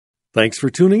Thanks for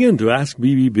tuning in to Ask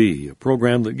BBB, a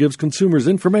program that gives consumers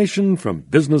information from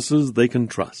businesses they can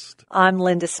trust. I'm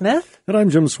Linda Smith. And I'm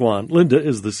Jim Swan. Linda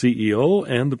is the CEO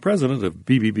and the president of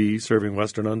BBB Serving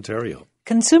Western Ontario.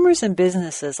 Consumers and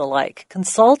businesses alike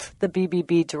consult the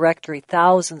BBB directory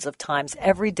thousands of times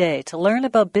every day to learn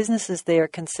about businesses they are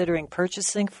considering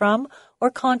purchasing from or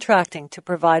contracting to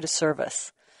provide a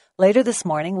service. Later this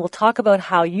morning, we'll talk about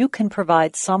how you can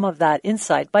provide some of that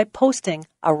insight by posting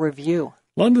a review.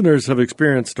 Londoners have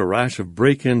experienced a rash of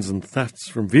break-ins and thefts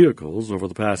from vehicles over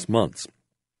the past months.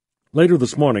 Later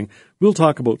this morning, we'll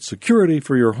talk about security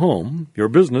for your home, your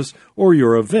business, or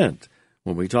your event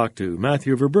when we talk to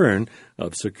Matthew Verburn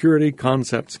of Security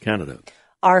Concepts Canada.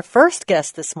 Our first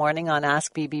guest this morning on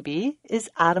Ask BBB is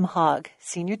Adam Hogg,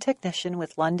 Senior Technician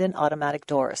with London Automatic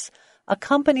Doors, a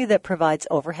company that provides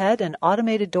overhead and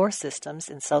automated door systems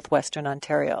in southwestern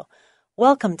Ontario.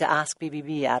 Welcome to Ask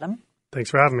BBB, Adam. Thanks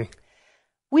for having me.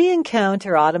 We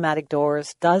encounter automatic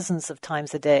doors dozens of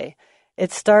times a day.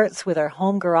 It starts with our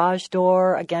home garage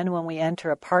door, again when we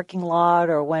enter a parking lot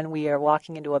or when we are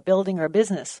walking into a building or a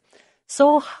business.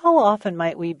 So how often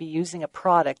might we be using a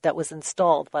product that was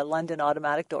installed by London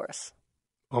Automatic Doors?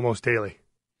 Almost daily.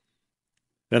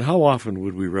 And how often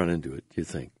would we run into it, do you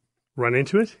think? Run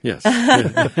into it? Yes.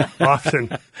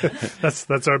 Often.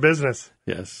 That's our business.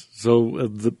 Yes. So,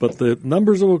 but the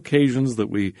numbers of occasions that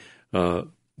we,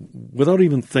 without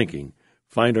even thinking,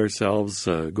 find ourselves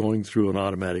going through an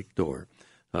automatic door,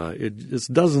 it's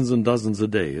dozens and dozens a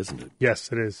day, isn't it?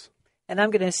 Yes, it is. And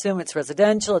I'm going to assume it's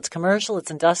residential, it's commercial,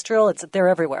 it's industrial, they're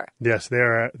everywhere. Yes,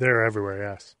 they're everywhere,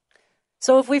 yes.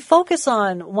 So if we focus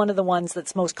on one of the ones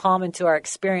that's most common to our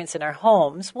experience in our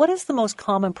homes, what is the most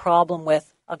common problem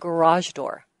with a garage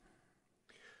door?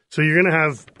 So you're going to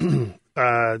have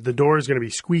the door is going to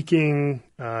be squeaking,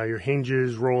 your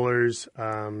hinges, rollers,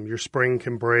 your spring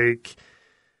can break.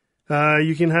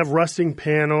 You can have rusting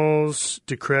panels,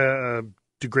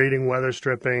 degrading weather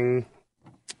stripping.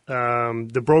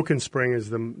 The broken spring is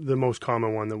the most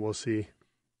common one that we'll see.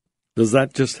 Does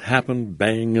that just happen,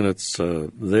 bang, and it's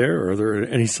there? Or are there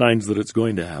any signs that it's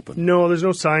going to happen? No, there's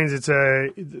no signs.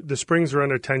 The springs are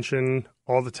under tension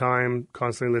all the time,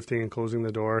 constantly lifting and closing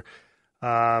the door.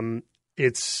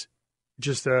 It's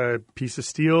just a piece of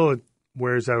steel. It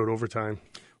wears out over time.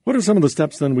 What are some of the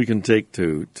steps then we can take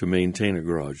to maintain a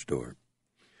garage door?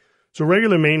 So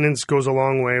regular maintenance goes a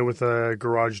long way with a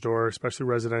garage door, especially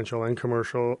residential and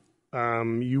commercial.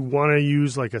 You want to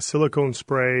use like a silicone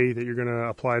spray that you're going to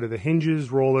apply to the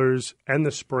hinges, rollers, and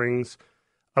the springs.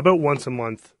 About once a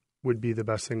month would be the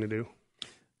best thing to do.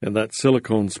 And that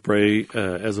silicone spray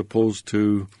as opposed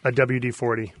to? A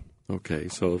WD-40. Okay,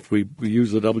 so if we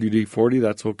use a WD-40,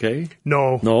 that's okay?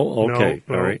 No. No? Okay,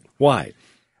 no. All right. Why?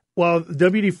 Well,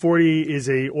 WD-40 is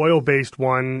a oil-based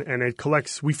one, and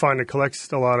we find it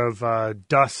collects a lot of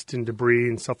dust and debris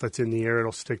and stuff that's in the air.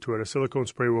 It'll stick to it. A silicone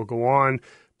spray will go on,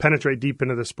 penetrate deep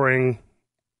into the spring,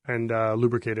 and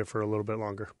lubricate it for a little bit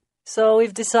longer. So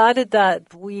we've decided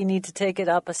that we need to take it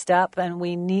up a step and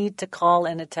we need to call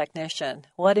in a technician.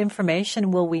 What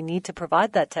information will we need to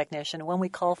provide that technician when we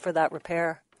call for that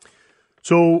repair?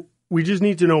 So we just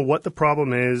need to know what the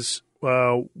problem is.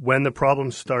 When the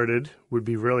problem started would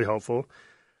be really helpful.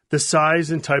 The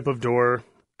size and type of door,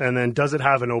 and then does it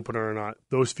have an opener or not?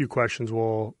 Those few questions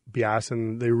will be asked,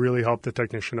 and they really help the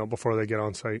technician out before they get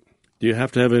on site. Do you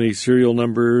have to have any serial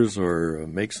numbers or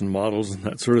makes and models and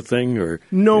that sort of thing? Or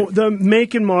no, the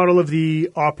make and model of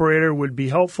the operator would be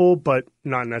helpful, but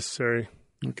not necessary.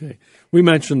 Okay. We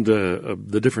mentioned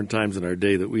the different times in our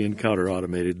day that we encounter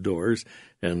automated doors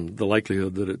and the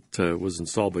likelihood that it was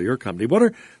installed by your company. What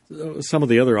are some of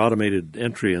the other automated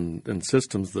entry and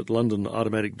systems that London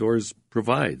Automatic Doors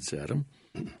provides, Adam?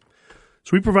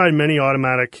 So we provide many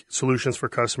automatic solutions for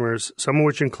customers, some of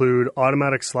which include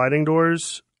automatic sliding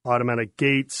doors, automatic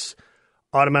gates,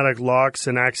 automatic locks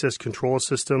and access control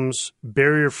systems,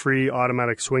 barrier-free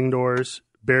automatic swing doors,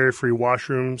 barrier-free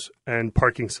washrooms, and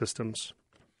parking systems.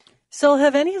 So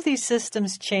have any of these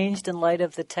systems changed in light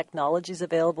of the technologies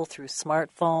available through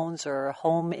smartphones or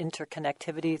home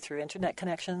interconnectivity through internet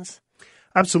connections?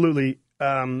 Absolutely.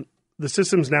 The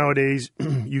systems nowadays,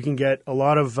 you can get a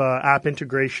lot of app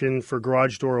integration for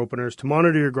garage door openers to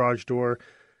monitor your garage door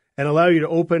and allow you to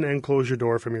open and close your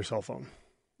door from your cell phone.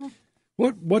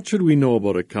 What should we know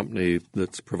about a company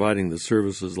that's providing the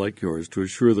services like yours to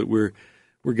assure that we're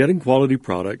getting quality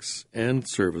products and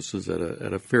services at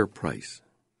a fair price?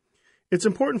 It's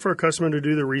important for a customer to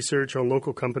do the research on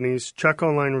local companies, check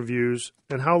online reviews,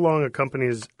 and how long a company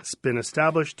has been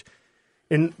established,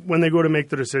 and when they go to make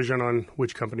the decision on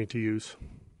which company to use.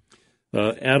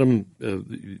 Adam,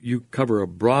 you cover a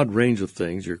broad range of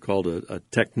things. You're called a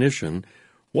technician.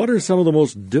 What are some of the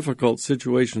most difficult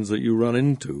situations that you run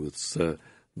into with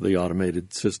the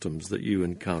automated systems that you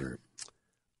encounter?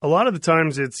 A lot of the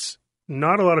times it's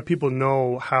not a lot of people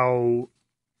know how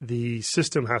the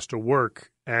system has to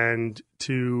work, and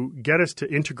to get us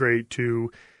to integrate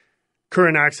to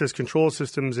current access control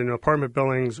systems in apartment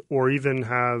buildings, or even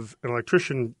have an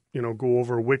electrician, go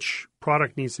over which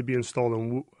product needs to be installed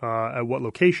and at what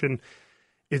location,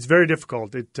 it's very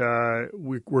difficult.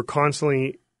 We're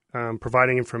constantly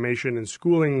providing information and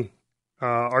schooling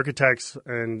architects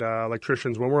and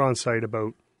electricians when we're on site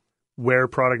about where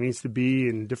product needs to be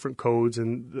in different codes,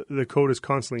 and the code is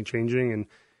constantly changing, and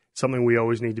something we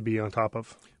always need to be on top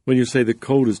of. When you say the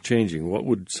code is changing, what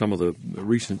would some of the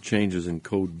recent changes in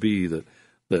code be that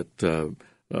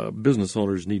business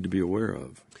owners need to be aware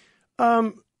of?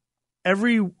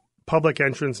 Every public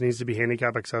entrance needs to be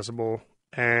handicap accessible,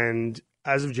 and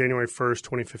as of January 1st,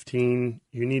 2015,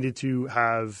 you needed to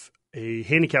have a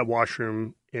handicap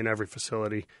washroom in every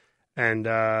facility, and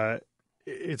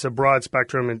it's a broad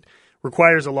spectrum. It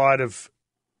requires a lot of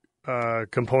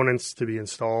components to be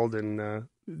installed, and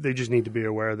they just need to be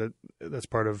aware that that's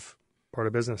part of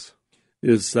business.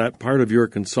 Is that part of your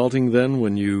consulting then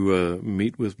when you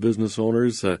meet with business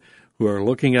owners who are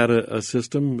looking at a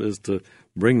system, is to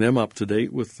bring them up to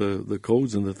date with the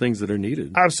codes and the things that are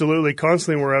needed? Absolutely.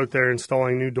 Constantly we're out there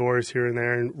installing new doors here and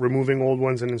there and removing old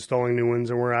ones and installing new ones,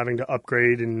 and we're having to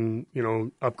upgrade and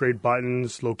upgrade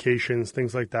buttons, locations,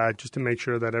 things like that, just to make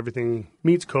sure that everything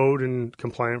meets code and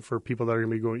compliant for people that are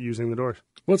going to be using the doors.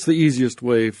 What's the easiest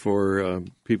way for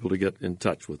people to get in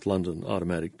touch with London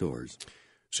Automatic Doors?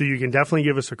 So you can definitely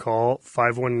give us a call,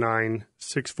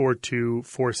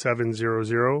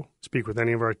 519-642-4700. Speak with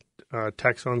any of our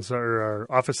techs or our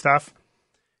office staff.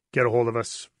 Get a hold of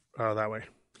us that way.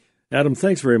 Adam,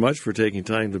 thanks very much for taking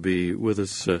time to be with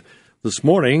us this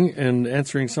morning and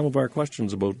answering some of our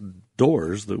questions about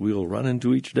doors that we'll run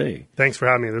into each day. Thanks for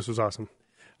having me. This was awesome.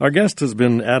 Our guest has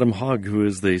been Adam Hogg, who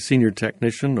is the senior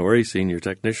technician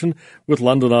with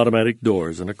London Automatic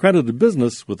Doors, an accredited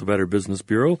business with the Better Business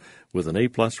Bureau with an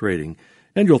A-plus rating.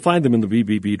 And you'll find them in the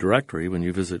BBB directory when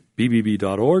you visit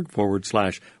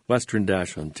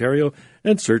bbb.org/Western-Ontario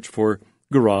and search for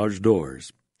Garage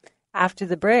Doors. After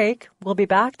the break, we'll be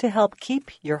back to help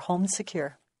keep your home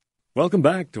secure. Welcome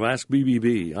back to Ask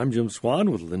BBB. I'm Jim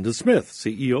Swan with Linda Smith,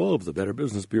 CEO of the Better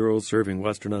Business Bureau serving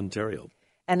Western Ontario.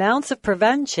 An ounce of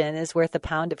prevention is worth a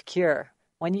pound of cure.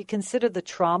 When you consider the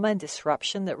trauma and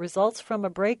disruption that results from a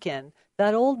break-in,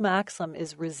 that old maxim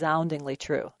is resoundingly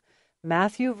true.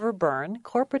 Matthew Verburn,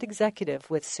 corporate executive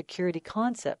with Security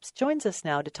Concepts, joins us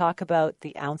now to talk about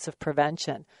the ounce of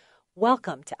prevention.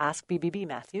 Welcome to Ask BBB,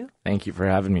 Matthew. Thank you for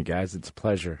having me, guys. It's a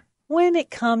pleasure. When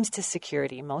it comes to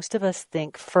security, most of us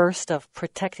think first of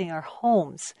protecting our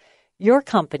homes. Your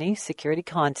company, Security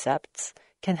Concepts,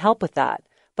 can help with that.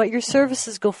 But your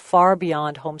services go far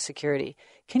beyond home security.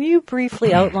 Can you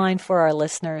briefly outline for our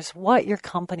listeners what your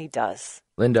company does?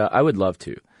 Linda, I would love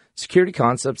to. Security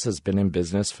Concepts has been in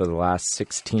business for the last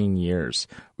 16 years.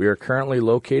 We are currently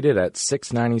located at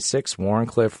 696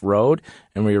 Warncliffe Road,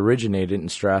 and we originated in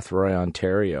Strathroy,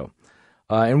 Ontario.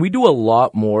 And we do a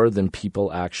lot more than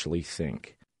people actually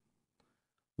think.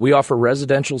 We offer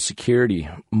residential security,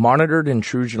 monitored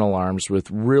intrusion alarms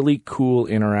with really cool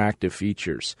interactive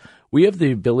features. We have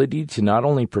the ability to not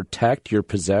only protect your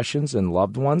possessions and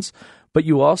loved ones, but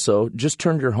you also just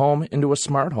turned your home into a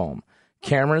smart home.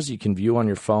 Cameras you can view on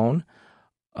your phone,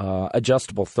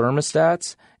 adjustable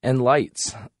thermostats, and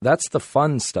lights. That's the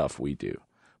fun stuff we do.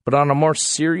 But on a more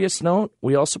serious note,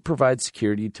 we also provide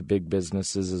security to big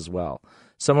businesses as well.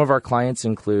 Some of our clients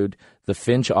include the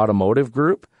Finch Automotive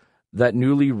Group, that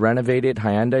newly renovated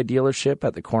Hyundai dealership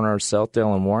at the corner of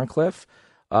Southdale and Warncliffe.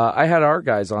 I had our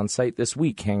guys on site this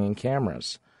week hanging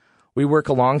cameras. We work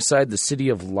alongside the City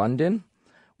of London.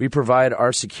 We provide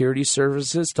our security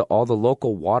services to all the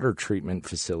local water treatment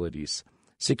facilities.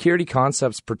 Security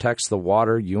Concepts protects the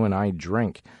water you and I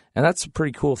drink, and that's a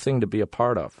pretty cool thing to be a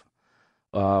part of.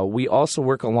 We also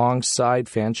work alongside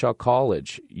Fanshawe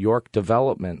College, York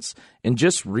Developments, and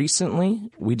just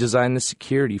recently we designed the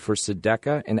security for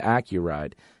Sedeka and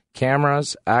AccuRide.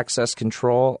 Cameras, access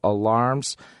control,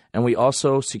 alarms, and we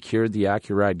also secured the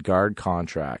AccuRide Guard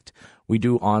contract. We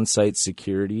do on-site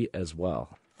security as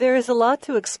well. There is a lot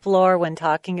to explore when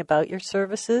talking about your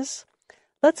services.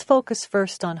 Let's focus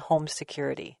first on home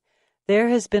security. There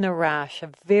has been a rash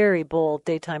of very bold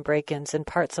daytime break-ins in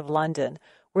parts of London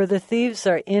where the thieves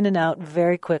are in and out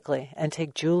very quickly and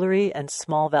take jewelry and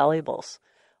small valuables.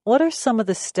 What are some of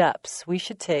the steps we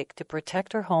should take to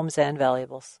protect our homes and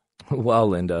valuables? Well,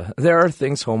 Linda, there are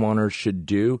things homeowners should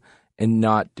do and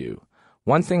not do.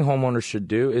 One thing homeowners should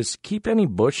do is keep any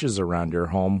bushes around your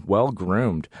home well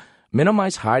groomed.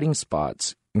 Minimize hiding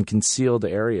spots in concealed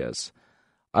areas.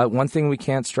 One thing we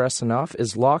can't stress enough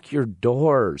is lock your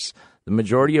doors. The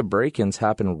majority of break-ins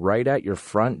happen right at your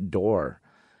front door.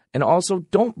 And also,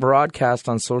 don't broadcast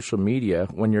on social media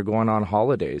when you're going on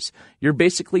holidays. You're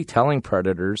basically telling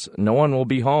predators no one will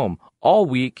be home all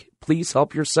week. Please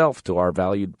help yourself to our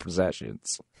valued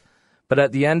possessions. But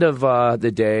at the end of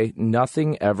the day,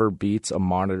 nothing ever beats a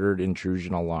monitored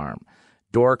intrusion alarm.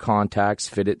 Door contacts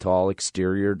fitted to all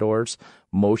exterior doors,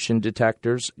 motion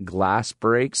detectors, glass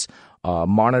breaks,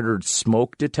 monitored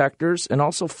smoke detectors, and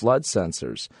also flood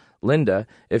sensors. Linda,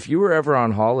 if you were ever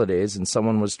on holidays and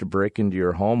someone was to break into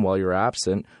your home while you're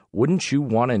absent, wouldn't you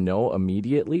want to know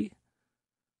immediately?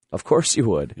 Of course you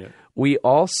would. Yeah. We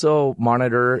also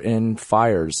monitor in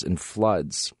fires and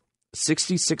floods.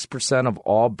 66% of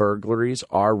all burglaries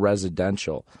are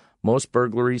residential. Most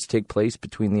burglaries take place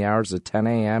between the hours of 10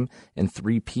 a.m. and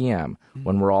 3 p.m.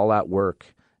 when we're all at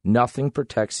work. Nothing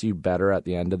protects you better at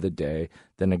the end of the day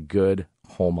than a good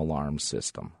home alarm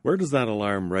system. Where does that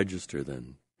alarm register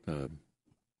then?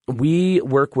 We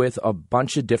work with a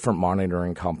bunch of different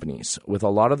monitoring companies. With a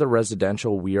lot of the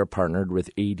residential, we are partnered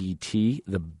with ADT,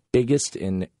 the biggest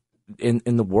in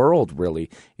the world, really.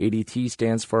 ADT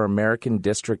stands for American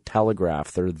District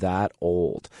Telegraph. They're that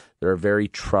old. They're a very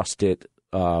trusted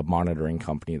monitoring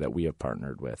company that we have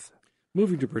partnered with.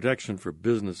 Moving to protection for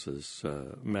businesses,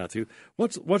 Matthew,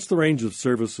 what's the range of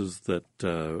services that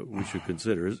we should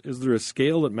consider? Is there a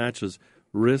scale that matches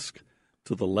risk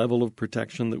to the level of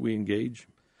protection that we engage?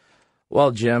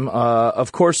 Well, Jim,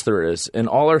 of course there is, and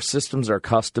all our systems are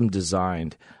custom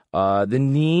designed. The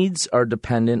needs are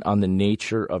dependent on the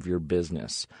nature of your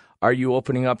business. Are you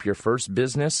opening up your first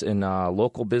business in a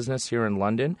local business here in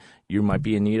London? You might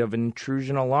be in need of an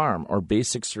intrusion alarm or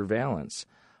basic surveillance.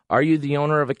 Are you the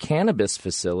owner of a cannabis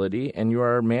facility and you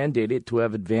are mandated to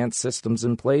have advanced systems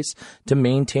in place to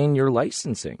maintain your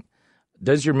licensing?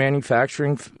 Does your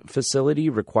manufacturing facility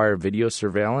require video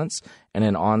surveillance and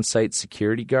an on-site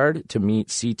security guard to meet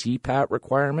CTPAT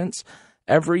requirements?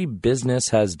 Every business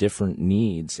has different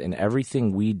needs, and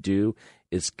everything we do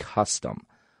is custom.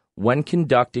 When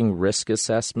conducting risk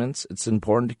assessments, it's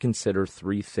important to consider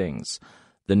three things: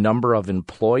 the number of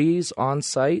employees on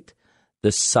site,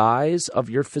 the size of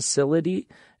your facility,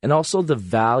 and also the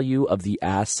value of the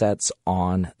assets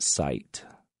on site.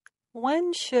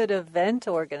 When should event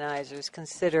organizers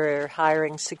consider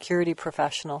hiring security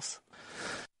professionals?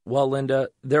 Well, Linda,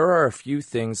 there are a few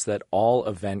things that all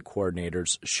event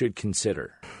coordinators should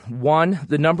consider. One,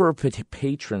 the number of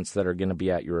patrons that are going to be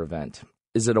at your event.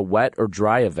 Is it a wet or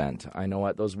dry event? I know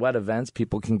at those wet events,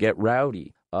 people can get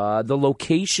rowdy. The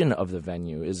location of the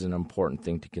venue is an important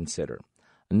thing to consider.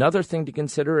 Another thing to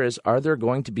consider is, are there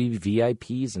going to be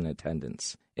VIPs in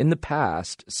attendance? In the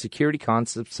past, Security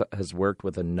Concepts has worked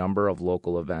with a number of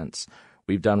local events.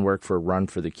 We've done work for Run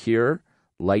for the Cure,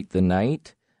 Light the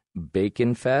Night,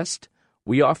 Bacon Fest.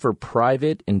 We offer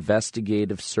private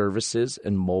investigative services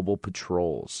and mobile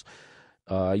patrols.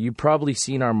 You've probably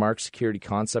seen our marked Security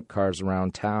Concept cars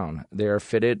around town. They are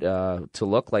fitted to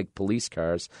look like police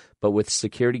cars, but with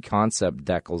Security Concept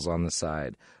decals on the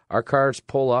side. Our cars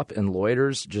pull up and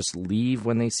loiterers just leave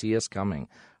when they see us coming.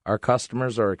 Our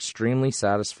customers are extremely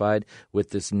satisfied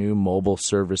with this new mobile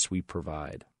service we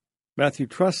provide. Matthew,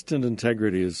 trust and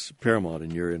integrity is paramount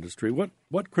in your industry.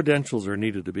 What credentials are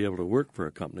needed to be able to work for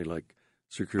a company like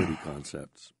Security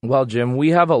Concepts? Well, Jim, we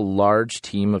have a large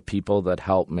team of people that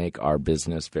help make our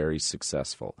business very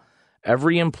successful.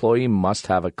 Every employee must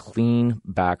have a clean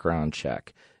background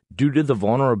check. Due to the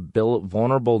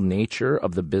vulnerable nature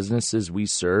of the businesses we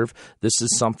serve, this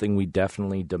is something we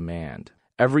definitely demand.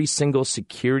 Every single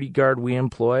security guard we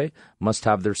employ must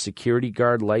have their security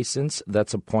guard license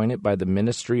that's appointed by the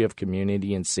Ministry of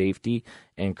Community and Safety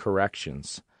and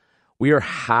Corrections. We are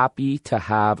happy to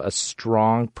have a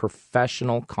strong,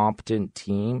 professional, competent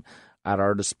team at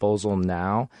our disposal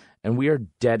now, and we are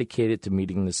dedicated to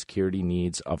meeting the security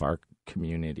needs of our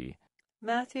community.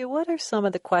 Matthew, what are some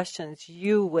of the questions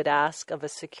you would ask of a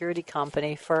security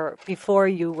company before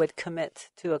you would commit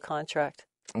to a contract?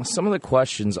 Some of the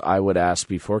questions I would ask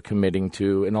before committing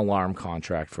to an alarm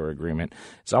contract for agreement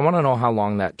is I want to know how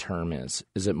long that term is.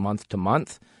 Is it month to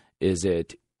month? Is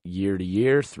it year to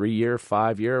year, 3 year,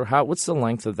 5 year? What's the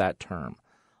length of that term?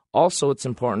 Also, it's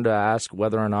important to ask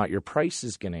whether or not your price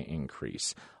is going to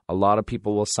increase. A lot of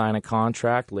people will sign a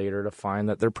contract later to find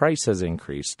that their price has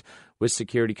increased. With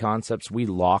Security Concepts, we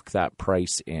lock that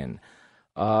price in.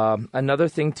 Another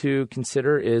thing to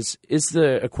consider is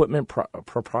the equipment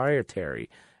proprietary?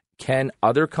 Can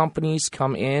other companies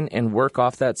come in and work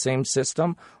off that same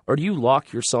system, or do you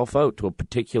lock yourself out to a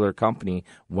particular company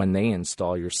when they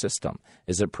install your system?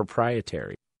 Is it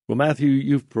proprietary? Well, Matthew,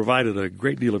 you've provided a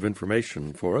great deal of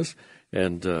information for us,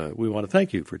 and we want to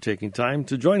thank you for taking time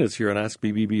to join us here on Ask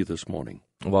BBB this morning.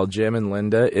 Well, Jim and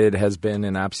Linda, it has been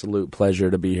an absolute pleasure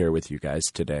to be here with you guys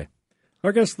today.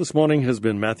 Our guest this morning has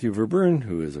been Matthew Verburn,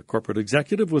 who is a corporate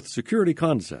executive with Security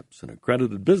Concepts, an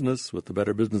accredited business with the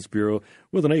Better Business Bureau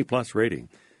with an A+ rating.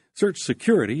 Search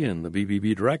Security in the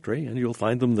BBB directory, and you'll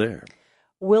find them there.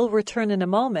 We'll return in a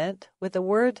moment with a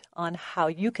word on how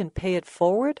you can pay it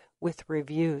forward with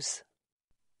reviews.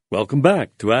 Welcome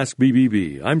back to Ask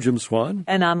BBB. I'm Jim Swan.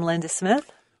 And I'm Linda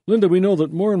Smith. Linda, we know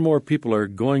that more and more people are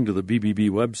going to the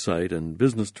BBB website and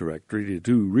business directory to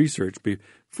do research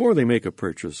before they make a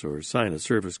purchase or sign a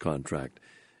service contract.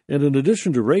 And in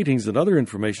addition to ratings and other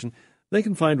information, they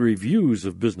can find reviews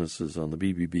of businesses on the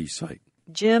BBB site.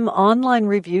 Jim, online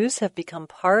reviews have become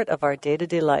part of our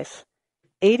day-to-day life.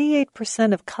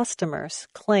 88% of customers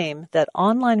claim that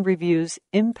online reviews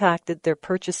impacted their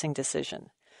purchasing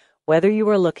decision. Whether you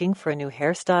are looking for a new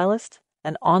hairstylist,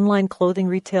 an online clothing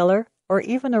retailer, or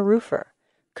even a roofer,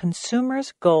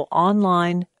 consumers go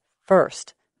online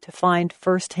first to find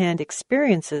first-hand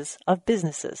experiences of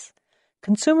businesses.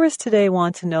 Consumers today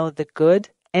want to know the good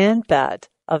and bad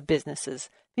of businesses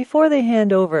before they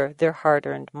hand over their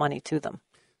hard-earned money to them.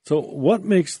 So what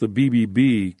makes the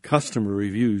BBB customer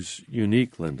reviews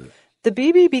unique, Linda? The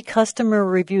BBB customer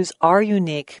reviews are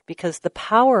unique because the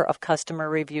power of customer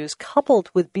reviews coupled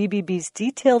with BBB's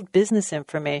detailed business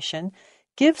information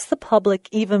gives the public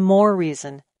even more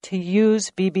reason to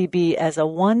use BBB as a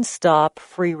one-stop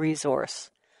free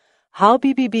resource. How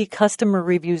BBB customer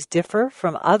reviews differ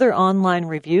from other online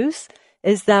reviews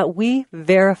is that we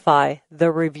verify the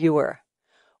reviewer.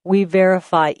 We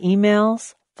verify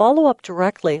emails, follow up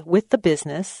directly with the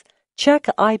business, check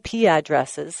IP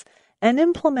addresses, and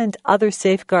implement other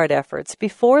safeguard efforts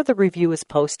before the review is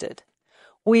posted.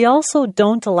 We also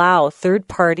don't allow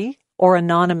third-party or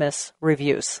anonymous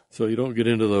reviews. So you don't get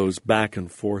into those back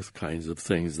and forth kinds of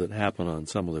things that happen on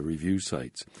some of the review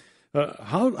sites.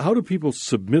 How do people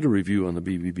submit a review on the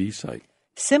BBB site?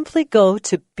 Simply go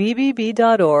to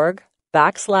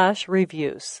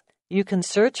bbb.org/reviews. You can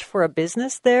search for a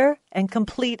business there and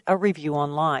complete a review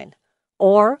online.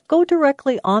 Or go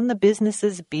directly on the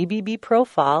business's BBB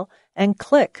profile and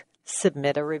click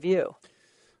Submit a Review.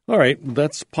 All right,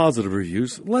 that's positive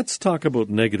reviews. Let's talk about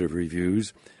negative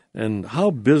reviews and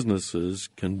how businesses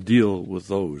can deal with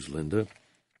those, Linda.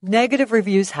 Negative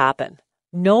reviews happen.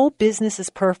 No business is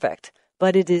perfect,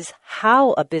 but it is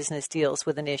how a business deals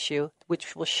with an issue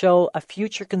which will show a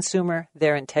future consumer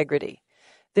their integrity.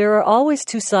 There are always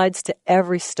two sides to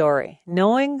every story.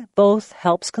 Knowing both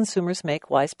helps consumers make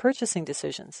wise purchasing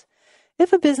decisions.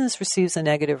 If a business receives a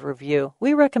negative review,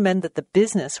 we recommend that the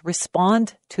business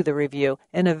respond to the review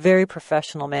in a very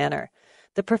professional manner.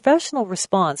 The professional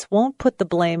response won't put the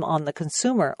blame on the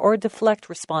consumer or deflect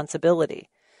responsibility.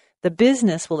 The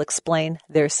business will explain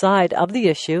their side of the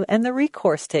issue and the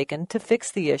recourse taken to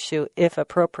fix the issue if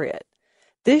appropriate.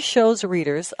 This shows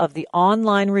readers of the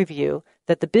online review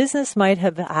that the business might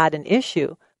have had an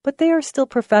issue, but they are still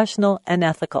professional and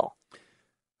ethical.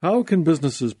 How can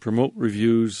businesses promote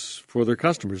reviews for their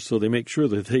customers so they make sure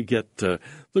that they get the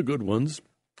good ones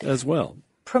as well?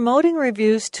 Promoting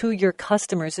reviews to your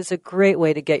customers is a great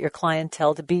way to get your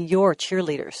clientele to be your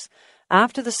cheerleaders.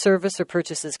 After the service or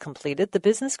purchase is completed, the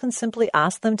business can simply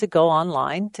ask them to go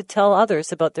online to tell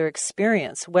others about their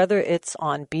experience, whether it's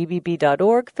on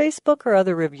bbb.org, Facebook, or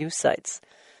other review sites.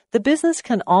 The business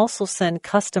can also send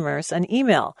customers an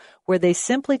email where they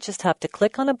simply just have to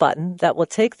click on a button that will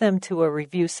take them to a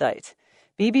review site.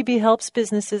 BBB helps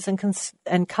businesses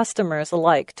and customers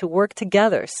alike to work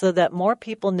together so that more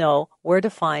people know where to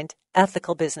find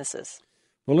ethical businesses.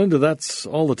 Well, Linda, that's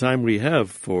all the time we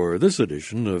have for this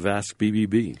edition of Ask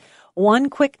BBB. One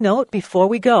quick note before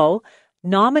we go.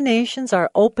 Nominations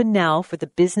are open now for the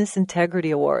Business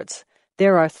Integrity Awards.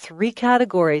 There are 3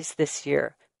 categories this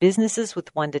year: businesses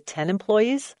with 1 to 10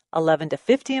 employees, 11 to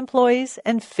 50 employees,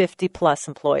 and 50-plus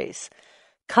employees.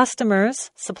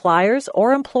 Customers, suppliers,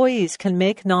 or employees can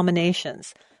make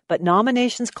nominations, but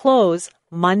nominations close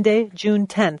Monday, June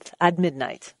 10th at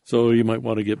midnight. So you might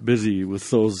want to get busy with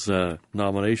those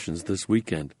nominations this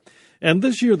weekend. And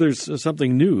this year there's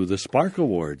something new, the Spark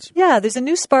Awards. Yeah, there's a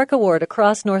new Spark Award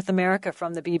across North America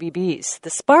from the BBBs. The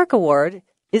Spark Award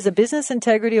is a Business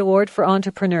Integrity Award for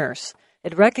entrepreneurs.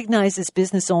 It recognizes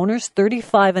business owners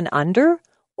 35 and under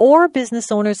or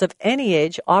business owners of any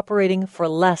age operating for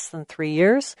less than 3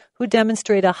 years who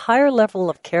demonstrate a higher level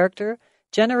of character,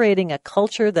 generating a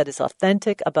culture that is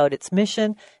authentic about its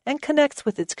mission and connects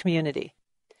with its community.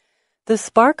 The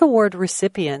Spark Award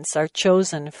recipients are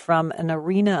chosen from an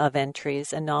arena of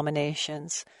entries and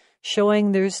nominations,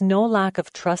 showing there's no lack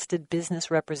of trusted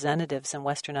business representatives in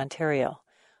Western Ontario.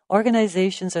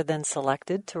 Organizations are then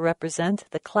selected to represent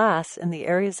the class in the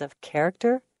areas of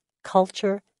character,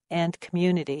 culture, and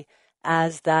community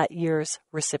as that year's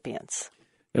recipients.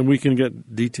 And we can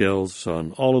get details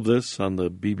on all of this on the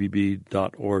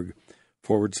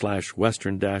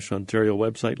bbb.org/Western-Ontario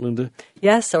website, Linda?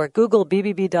 Yes, or Google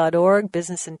bbb.org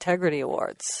Business Integrity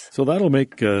Awards. So that'll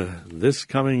make this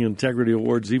coming Integrity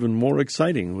Awards even more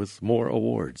exciting with more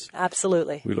awards.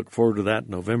 Absolutely. We look forward to that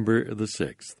November the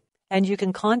 6th. And you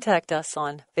can contact us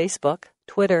on Facebook,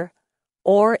 Twitter,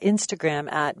 or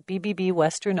Instagram at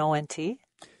BBBWesternONT.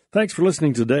 Thanks for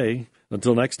listening today.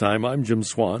 Until next time, I'm Jim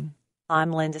Swan.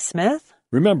 I'm Linda Smith.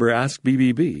 Remember, ask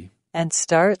BBB. And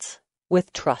starts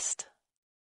with trust.